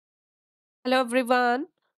Hello everyone.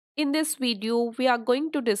 In this video, we are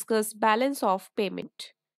going to discuss balance of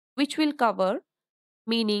payment, which will cover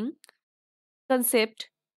meaning, concept,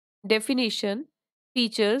 definition,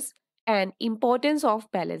 features, and importance of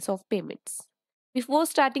balance of payments. Before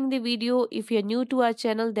starting the video, if you're new to our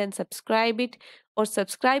channel, then subscribe it और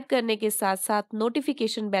subscribe करने के साथ साथ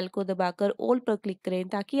notification bell को दबाकर all पर click करें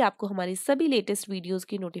ताकि आपको हमारी सभी लेटेस्ट वीडियोस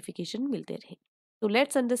की नोटिफिकेशन मिलते रहे. So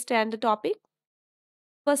let's understand the topic.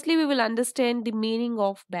 Firstly, we will understand the meaning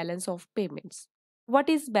of balance of payments. What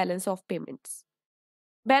is balance of payments?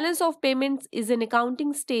 Balance of payments is an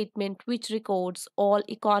accounting statement which records all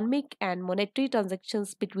economic and monetary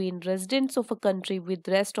transactions between residents of a country with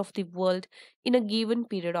the rest of the world in a given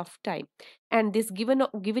period of time. And this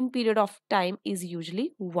given period of time is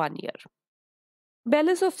usually 1 year.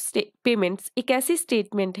 Balance of payments एक ऐसी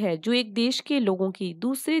statement है जो एक देश के लोगों की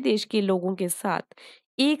दूसरे देश के लोगों के साथ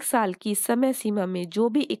एक साल की समय सीमा में जो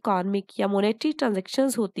भी इकोनॉमिक या मॉनेटरी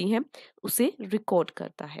ट्रांजैक्शंस होती हैं उसे रिकॉर्ड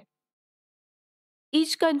करता है.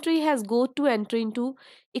 Each country has got to enter into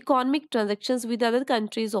economic transactions with other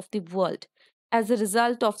countries of the world. As a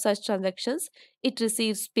result of such transactions, it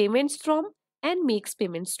receives payments from and makes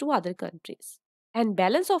payments to other countries. And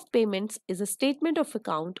balance of payments is a statement of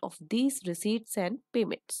account of these receipts and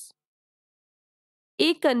payments.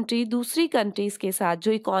 एक country दूसरी countries के साथ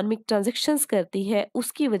जो economic transactions करती है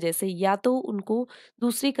उसकी वजह से या तो उनको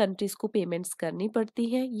दूसरी कंट्रीज को पेमेंट्स करनी पड़ती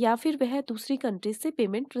है या फिर वह दूसरी कंट्रीज से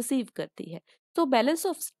पेमेंट रिसीव करती है. तो बैलेंस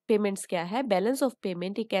ऑफ पेमेंट्स क्या है? बैलेंस ऑफ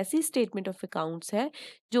पेमेंट एक ऐसी स्टेटमेंट ऑफ अकाउंट्स है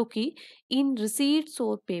जो कि इन रिसीट्स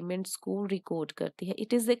और पेमेंट्स को रिकॉर्ड करती है.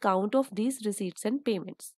 It is the account of these receipts and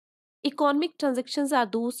payments. Economic transactions are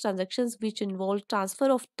those transactions which involve transfer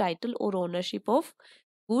of title or ownership of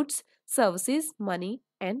goods, services, money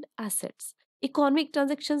and assets. Economic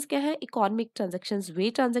transactions क्या है? Economic transactions वे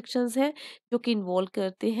transactions हैं जो कि involve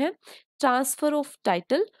करते हैं transfer of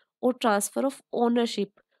title और transfer of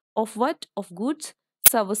ownership of what? Of goods,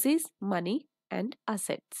 services, money and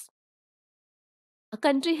assets. A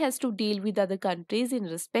country has to deal with other countries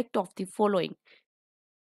in respect of the following.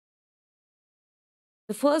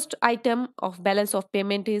 The first item of balance of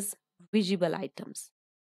payment is visible items.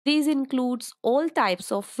 These includes all types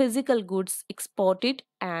of physical goods exported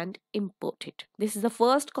and imported. This is the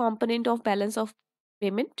first component of balance of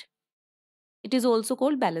payment. It is also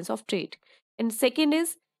called balance of trade. And second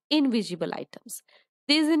is invisible items.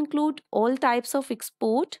 These include all types of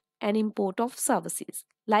export and import of services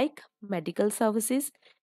like medical services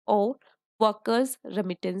or workers,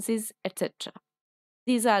 remittances, etc.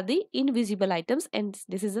 These are the invisible items and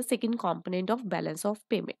this is the second component of balance of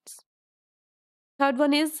payments. Third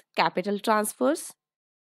one is capital transfers.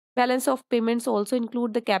 Balance of payments also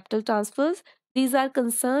include the capital transfers. These are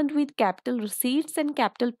concerned with capital receipts and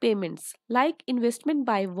capital payments like investment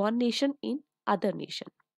by one nation in other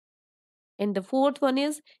nation. And the fourth one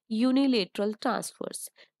is unilateral transfers.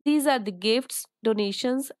 These are the gifts,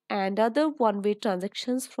 donations and other one-way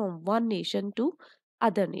transactions from one nation to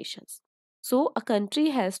other nations. So a country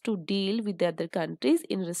has to deal with the other countries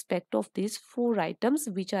in respect of these four items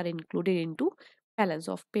which are included into balance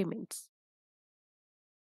of payments.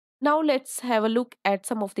 Now let's have a look at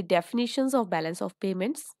some of the definitions of balance of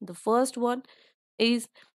payments. The first one is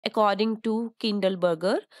according to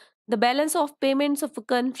Kindleberger. The balance of payments of a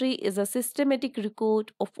country is a systematic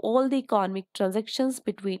record of all the economic transactions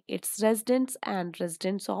between its residents and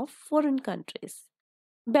residents of foreign countries.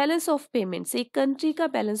 Balance of payments एक country का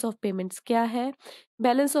balance of payments क्या है?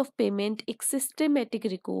 Balance of payment एक systematic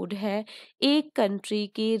record है एक country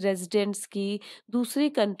के residents की दूसरी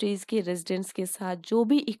कंट्रीज के रेजिडेंट्स के साथ जो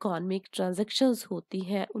भी इकोनॉमिक ट्रांजैक्शंस होती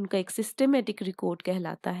हैं उनका एक सिस्टमेटिक रिकॉर्ड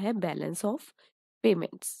कहलाता है balance of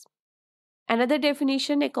payments. Another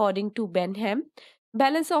definition according to Benham,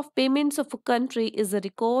 balance of payments of a country is a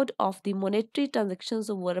record of the monetary transactions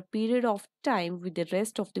over a period of time with the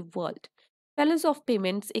rest of the world. Balance of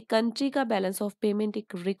payments एक country का balance of payment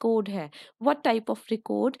एक record है. What type of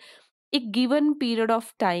record? एक given period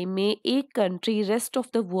of time में एक country rest of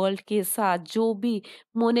the world के साथ जो भी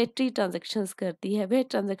मोनेटरी ट्रांजैक्शंस करती है वह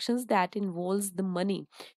transactions that involves the money,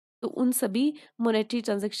 तो उन सभी मोनेटरी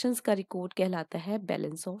ट्रांजैक्शंस का रिकॉर्ड कहलाता है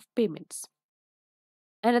balance of payments.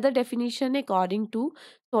 Another definition according to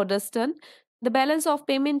Todeston, the balance of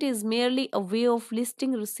payment is merely a way of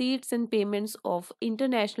listing receipts and payments of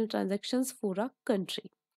international transactions for a country.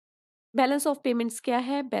 Balance of payments क्या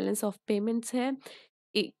है? Balance of payments है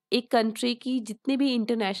एक country की जितने भी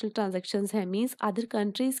international transactions हैं means other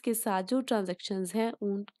countries के साथ जो ट्रांजैक्शंस हैं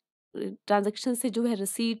उन ट्रांजैक्शन से जो है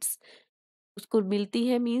रिसीट्स उसको मिलती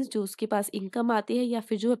है मीन्स जो उसके पास इनकम आती है या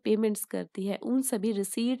फिर जो पेमेंट्स करती है, उन सभी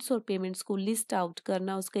रिसीट्स और पेमेंट्स को लिस्ट आउट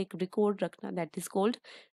करना, उसका एक रिकॉर्ड रखना, that is called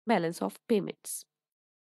balance of payments.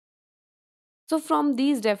 So from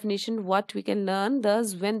these definition, what we can learn,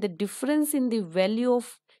 thus when the difference in the value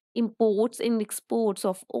of imports and exports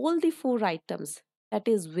of all the four items, that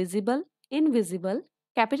is visible, invisible,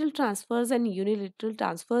 capital transfers and unilateral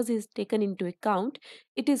transfers is taken into account,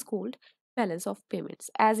 it is called balance of payments.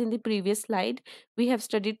 As in the previous slide, we have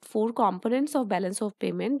studied four components of balance of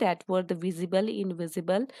payment, that were the visible,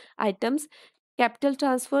 invisible items, capital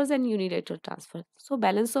transfers and unilateral transfer. So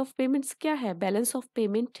balance of payments क्या है? Balance of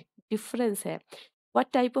payment difference है.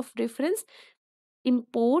 What type of difference?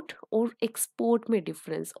 Import और export में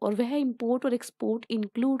difference, और वह import और export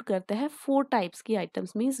include करता है फोर टाइप्स की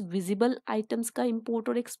आइटम्स, मींस विजिबल आइटम्स का इम्पोर्ट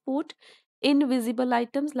और export, invisible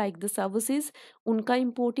items like the services, उनका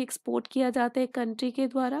इम्पोर्ट एक्सपोर्ट किया जाता है कंट्री के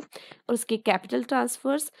द्वारा, और उसके कैपिटल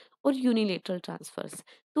ट्रांसफर्स और यूनिलेटरल ट्रांसफर्स.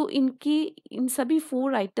 तो इनकी इन सभी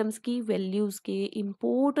फोर आइटम्स की वैल्यूज के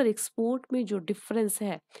इम्पोर्ट और एक्सपोर्ट में जो डिफरेंस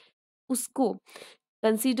है उसको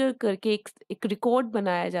कंसीडर करके एक रिकॉर्ड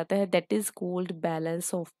बनाया जाता है, that is called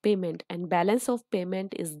balance of payment. And balance of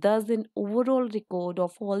payment is दस an overall record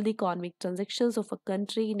of all the economic transactions of a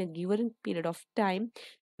country in a given period of time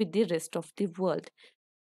with the rest of the world.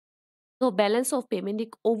 तो balance of payment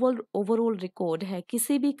एक overall record है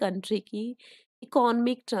किसी भी country की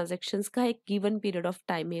economic transactions का एक given period of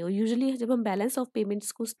time में. और यूजुअली जब हम बैलेंस ऑफ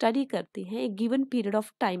पेमेंट्स को स्टडी करते हैं, एक गिवन पीरियड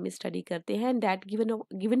ऑफ टाइम में स्टडी करते हैं, and that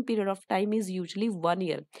given period of time is usually 1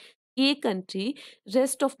 year. ये country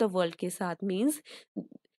rest of the world के साथ मींस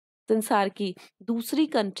संसार की दूसरी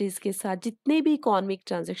कंट्रीज के साथ जितने भी इकोनॉमिक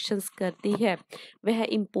ट्रांजैक्शंस करती है, वह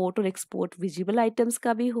इंपोर्ट और एक्सपोर्ट विजिबल आइटम्स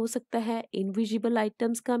का भी हो सकता है, इनविजिबल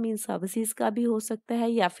आइटम्स का मीन सर्विसेज का भी हो सकता है,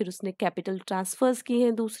 या फिर उसने कैपिटल ट्रांसफर्स किए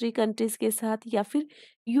हैं दूसरी कंट्रीज के साथ, या फिर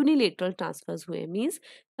यूनिलेटरल ट्रांसफर्स हुए मींस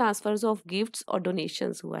ट्रांसफर्स ऑफ गिफ्ट्स और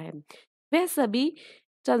डोनेशंस हुआ है. वह सभी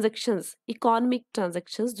ट्रांजैक्शंस, इकोनॉमिक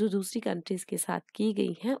ट्रांजैक्शंस जो दूसरी कंट्रीज के साथ की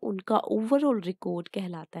गई हैं, उनका ओवरऑल रिकॉर्ड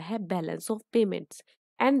कहलाता है balance of payments.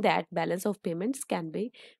 And that balance of payments can be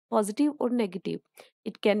positive or negative.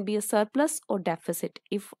 It can be a surplus or deficit.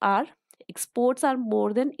 If our exports are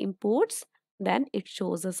more than imports, then it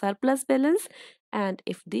shows a surplus balance, and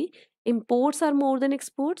if the imports are more than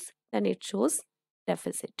exports, then it shows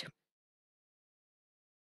deficit.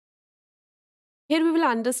 Here we will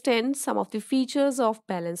understand some of the features of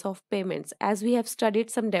balance of payments, as we have studied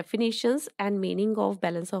some definitions and meaning of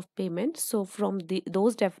balance of payment. So from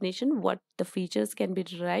those definitions, what the features can be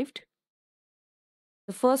derived?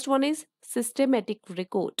 The first one is systematic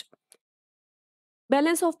record.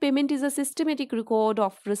 Balance of payment is a systematic record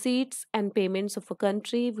of receipts and payments of a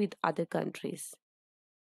country with other countries.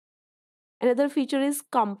 Another feature is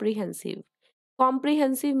comprehensive.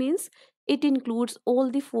 Comprehensive means it includes all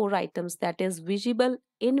the four items, that is visible,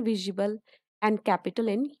 invisible and capital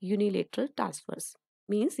and unilateral transfers.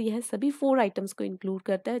 Means यह सभी four items को include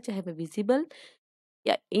करता है, चाहे वह visible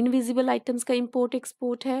या invisible items का import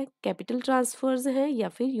export है, कैपिटल ट्रांसफर्स है, या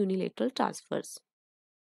फिर unilateral transverse.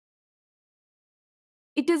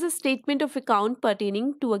 It is a statement of account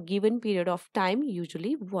pertaining to a given period of time,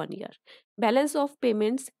 usually 1 year. Balance of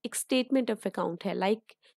payments एक statement of account है,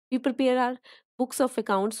 like we prepare our books of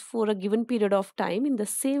accounts for a given period of time. In the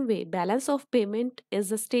same way, balance of payment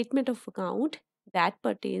is a statement of account that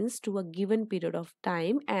pertains to a given period of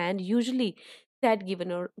time, and usually that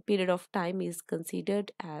given period of time is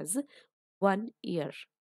considered as 1 year.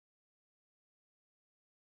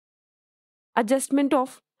 Adjustment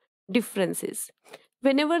of differences.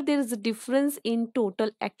 Whenever there is a difference in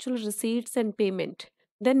total actual receipts and payment,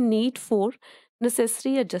 the need for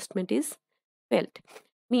necessary adjustment is felt.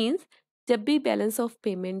 Means जब भी balance of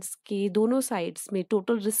payments के दोनों sides में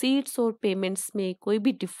total receipts और payments में कोई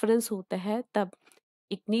भी difference होता है, तब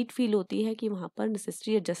एक नीड फील होती है कि वहाँ पर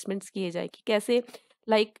नेसेसरी एडजस्टमेंट्स किए जाए. कि कैसे,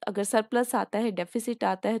 लाइक अगर सरप्लस आता है, डेफिसिट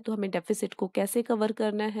आता है, तो हमें डेफिसिट को कैसे कवर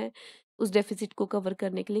करना है, उस डेफिसिट को कवर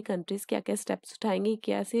करने के लिए कंट्रीज क्या क्या स्टेप्स उठाएंगी,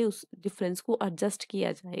 कैसे उस डिफरेंस को एडजस्ट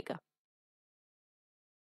किया जाएगा.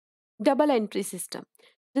 Double entry system.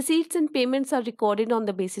 Receipts and payments are recorded on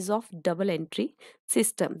the basis of double entry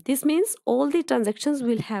system. This means all the transactions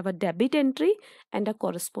will have a debit entry and a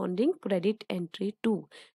corresponding credit entry too.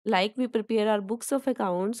 Like we prepare our books of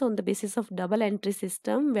accounts on the basis of double entry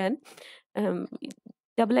system when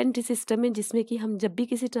double entry system है, जिसमें कि हम जब भी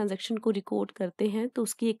किसी transaction को record करते हैं तो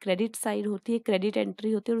उसकी एक क्रेडिट साइड होती है, क्रेडिट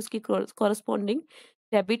एंट्री होती है, और उसकी कॉरस्पॉन्डिंग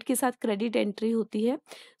डेबिट के साथ क्रेडिट एंट्री होती है।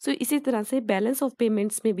 सो इसी तरह से बैलेंस ऑफ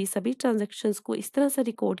पेमेंट्स में भी सभी ट्रांजैक्शंस को इस तरह से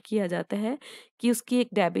रिकॉर्ड किया जाता है कि उसकी एक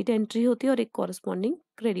डेबिट एंट्री होती है और एक कॉरस्पॉन्डिंग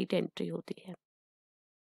क्रेडिट एंट्री होती है।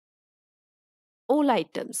 All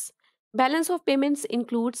items. Balance of payments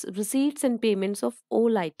includes receipts and payments of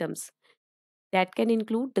all items. That can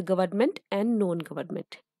include the government and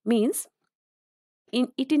non-government. Means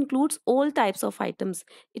it includes all types of items.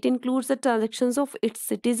 It includes the transactions of its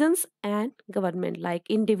citizens and government, like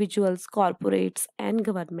individuals, corporates, and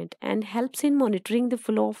government, and helps in monitoring the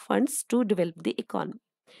flow of funds to develop the economy.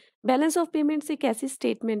 Balance of payments एक ऐसी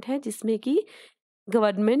statement है जिसमें कि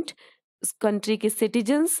government, उस country के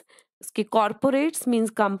citizens, उसके corporates means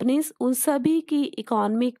companies, उन सभी की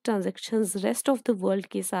economic transactions rest of the world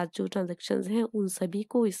के साथ जो ट्रांजैक्शंस हैं उन सभी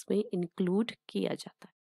को इसमें इंक्लूड किया जाता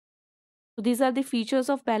है। So these are the features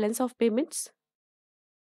of balance of payments.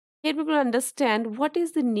 Here we will understand what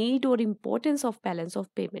is the need or importance of balance of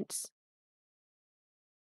payments.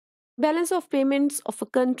 Balance of payments of a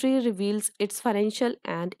country reveals its financial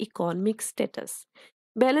and economic status.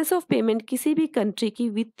 Balance of payment किसी भी country की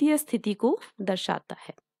वित्तीय स्थिति को दर्शाता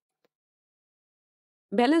है।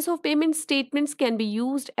 Balance of payment statements can be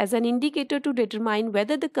used as an indicator to determine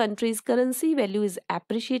whether the country's currency value is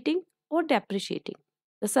appreciating or depreciating.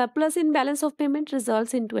 The surplus in balance of payment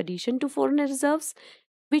results into addition to foreign reserves,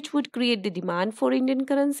 which would create the demand for Indian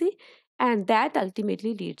currency, and that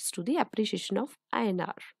ultimately leads to the appreciation of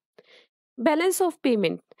INR. Balance of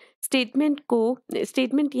payment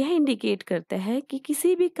statement यह indicate करता है कि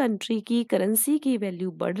किसी भी country की currency की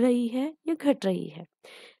value बढ़ रही है या घट रही है।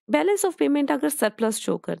 बैलेंस ऑफ पेमेंट अगर सरप्लस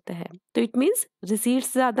शो करता है तो इट मींस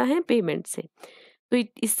रिसीट्स ज्यादा हैं पेमेंट से, तो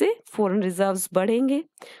इससे फॉरेन रिजर्व्स बढ़ेंगे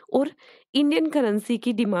और इंडियन करेंसी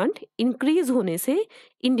की डिमांड इंक्रीज होने से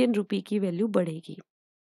इंडियन रुपी की वैल्यू बढ़ेगी।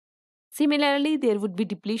 Similarly, there would be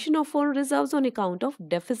depletion of foreign reserves on account of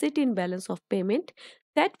deficit in balance of payment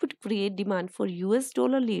that would create demand for US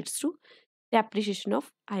dollar leads to depreciation of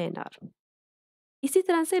INR. इसी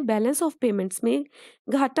तरह से balance of payments में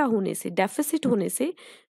घाटा होने से, deficit होने से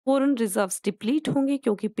foreign reserves deplete होंगे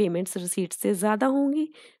क्योंकि पेमेंट्स रिसीट से ज़्यादा होंगी।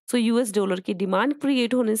 सो यूएस डॉलर की डिमांड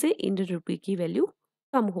क्रिएट होने से इंडियन रुपी की वैल्यू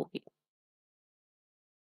कम होगी।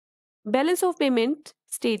 Balance of payment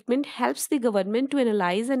statement helps the government to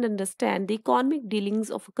analyze and understand the economic dealings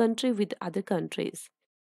of a country with other countries.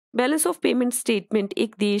 Balance of payment statement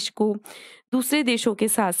एक देश को दूसरे देशों के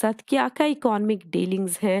साथ साथ क्या क्या इकोनॉमिक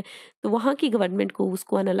डीलिंग्स हैं तो वहाँ की गवर्नमेंट को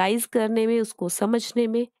उसको एनालाइज करने में, उसको समझने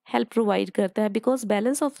में हेल्प प्रोवाइड करता है। Because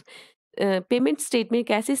balance of payment statement एक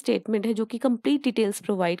ऐसी स्टेटमेंट है जो कि कंप्लीट डिटेल्स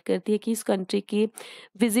प्रोवाइड करती है कि इस कंट्री के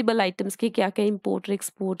विजिबल आइटम्स के क्या क्या इंपोर्ट और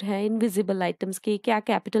एक्सपोर्ट है, इनविजिबल आइटम्स के क्या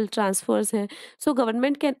कैपिटल ट्रांसफर्स हैं। सो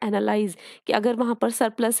गवर्नमेंट कैन एनालाइज कि अगर वहाँ पर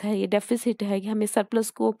सरप्लस है या डेफिसिट है कि हमें सरप्लस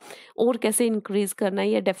को और कैसे इंक्रीज करना है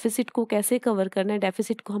या डेफिसिट को कैसे कवर करना है,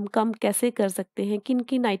 डेफिसिट को हम कम कैसे कर सकते हैं, किन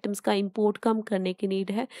किन आइटम्स का इंपोर्ट कम करने की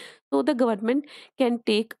नीड है। तो the government can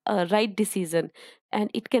take a right decision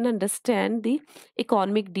and it can understand the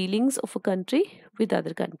economic dealings of a country with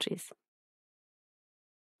other countries.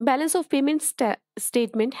 Balance of payment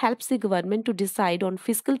statement helps the government to decide on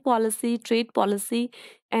fiscal policy, trade policy,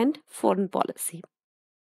 and foreign policy.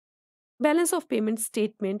 Balance of payment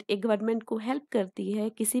statement एक government को help करती है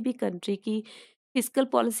किसी भी country की fiscal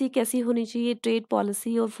policy कैसी होनी चाहिए, ट्रेड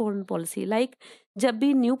पॉलिसी और फॉरेन पॉलिसी। लाइक जब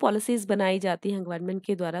भी न्यू पॉलिसीज बनाई जाती हैं गवर्नमेंट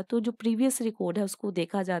के द्वारा तो जो प्रीवियस रिकॉर्ड है उसको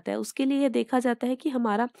देखा जाता है। उसके लिए ये देखा जाता है कि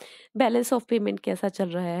हमारा बैलेंस ऑफ पेमेंट कैसा चल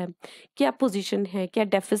रहा है, क्या पोजीशन है, क्या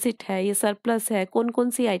डेफिसिट है, ये सरप्लस है, कौन कौन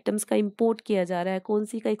सी आइटम्स का इम्पोर्ट किया जा रहा है, कौन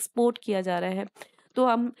सी का एक्सपोर्ट किया जा रहा है। तो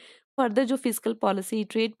हम फर्दर जो फिजिकल पॉलिसी,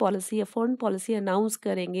 ट्रेड पॉलिसी या फॉरेन पॉलिसी अनाउंस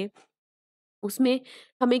करेंगे उसमें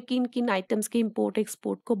हमें किन-किन आइटम्स के इम्पोर्ट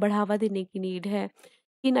एक्सपोर्ट को बढ़ावा देने की नीड है,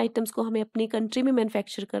 किन आइटम्स को हमें अपनी कंट्री में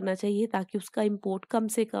मैन्युफैक्चर करना चाहिए ताकि उसका इम्पोर्ट कम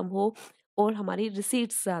से कम हो और हमारी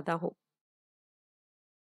रिसीट्स ज़्यादा हो।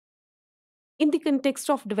 In the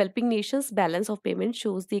context of developing nations, balance of payment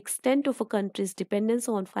shows the extent of a country's dependence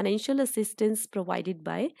on financial assistance provided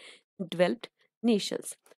by developed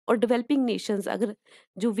nations. और डेवलपिंग नेशंस अगर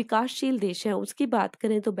जो विकासशील देश हैं उसकी बात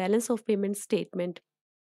करें तो बैलेंस ऑफ पेमेंट स्टेटमेंट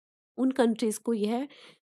उन कंट्रीज को यह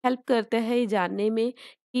हेल्प करता है ये जानने में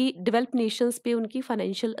कि डेवलप नेशंस पे उनकी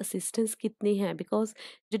फाइनेंशियल असिस्टेंस कितनी है। बिकॉज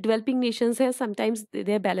जो डेवलपिंग नेशंस हैं sometimes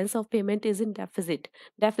their balance of payment is in deficit.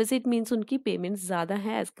 Deficit means उनकी पेमेंट्स ज़्यादा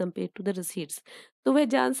है as compare to the receipts. तो वह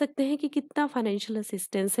जान सकते हैं कि कितना फाइनेंशियल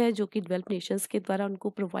असिस्टेंस है जो कि डेवलप नेशंस के द्वारा उनको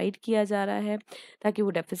प्रोवाइड किया जा रहा है ताकि वो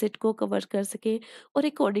डेफिसिट को कवर कर सकें और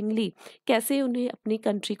अकॉर्डिंगली कैसे उन्हें अपनी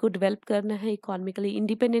कंट्री को डेवलप करना है, इकोनॉमिकली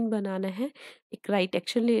इंडिपेंडेंट बनाना है, एक राइट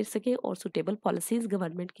एक्शन ले सके और सुटेबल पॉलिसीज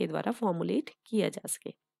गवर्नमेंट के द्वारा फॉर्मुलेट किया जा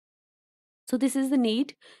सके। So this is the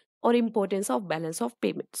need or importance of balance of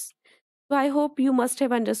payments. So I hope you must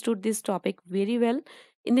have understood this topic very well.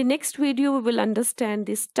 In the next video, we will understand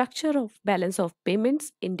the structure of balance of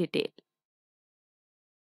payments in detail.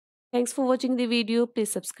 Thanks for watching the video.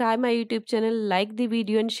 Please subscribe my YouTube channel, like the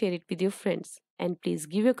video and share it with your friends. And please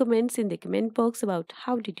give your comments in the comment box about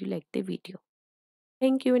how did you like the video.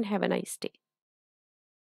 Thank you and have a nice day.